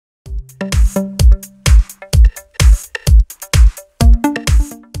Here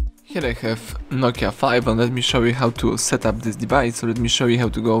I have Nokia 5 and let me show you how to set up this device. So let me show you how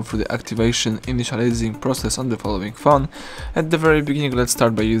to go through the activation initializing process on the following phone. At the very beginning, let's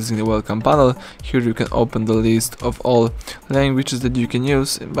start by using the welcome panel. Here you can open the list of all languages that you can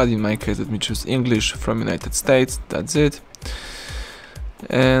use, but in my case let me choose English from United States, that's it.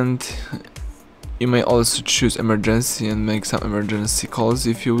 And you may also choose emergency and make some emergency calls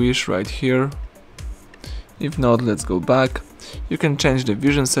if you wish right here. If not, let's go back. You can change the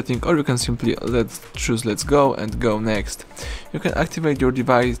vision setting, or you can simply choose let's go and go next. You can activate your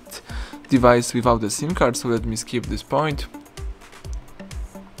device without a SIM card, so let me skip this point.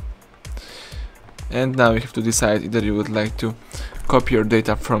 And now you have to decide either you would like to copy your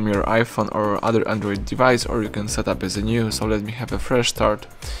data from your iPhone or other Android device, or you can set up as a new. So let me have a fresh start.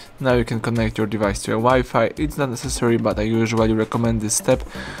 Now you can connect your device to a Wi-Fi. It's not necessary, but I usually recommend this step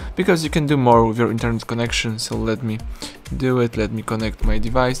because you can do more with your internet connection. So let me do it. Let me connect my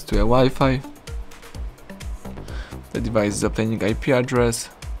device to a Wi-Fi. The device is obtaining IP address.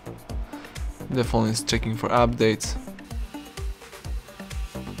 The phone is checking for updates.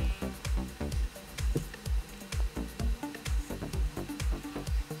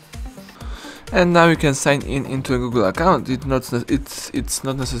 And now you can sign in into a Google account. It's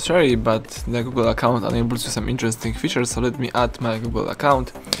not necessary, but the Google account enables you some interesting features. So let me add my Google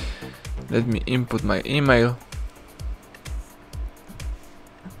account. Let me input my email.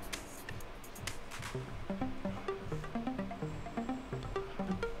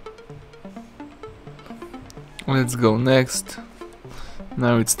 Let's go next.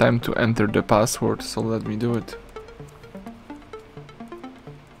 Now it's time to enter the password, so let me do it.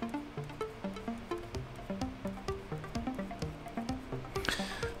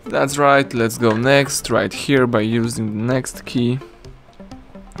 That's right, let's go next, right here by using the next key.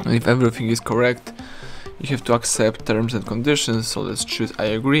 If everything is correct, you have to accept terms and conditions, so let's choose I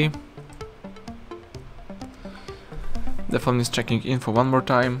agree. The phone is checking info one more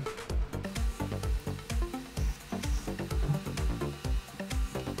time.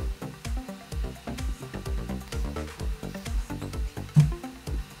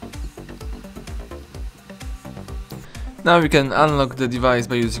 Now we can unlock the device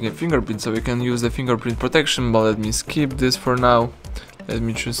by using a fingerprint, so we can use the fingerprint protection, but let me skip this for now. Let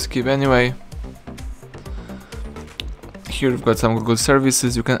me choose skip anyway. Here we've got some Google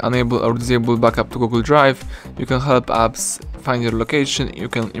services. You can enable or disable backup to Google Drive. You can help apps find your location. You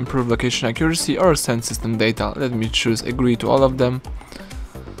can improve location accuracy or send system data. Let me choose agree to all of them.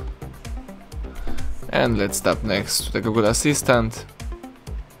 And let's tap next to the Google Assistant.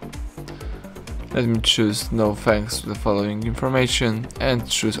 Let me choose no thanks to the following information and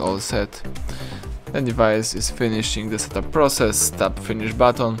choose all set. The device is finishing the setup process, tap finish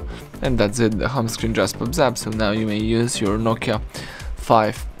button, and that's it, the home screen just pops up, so now you may use your Nokia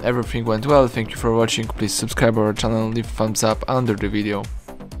 5. Everything went well, thank you for watching, please subscribe our channel, leave a thumbs up under the video.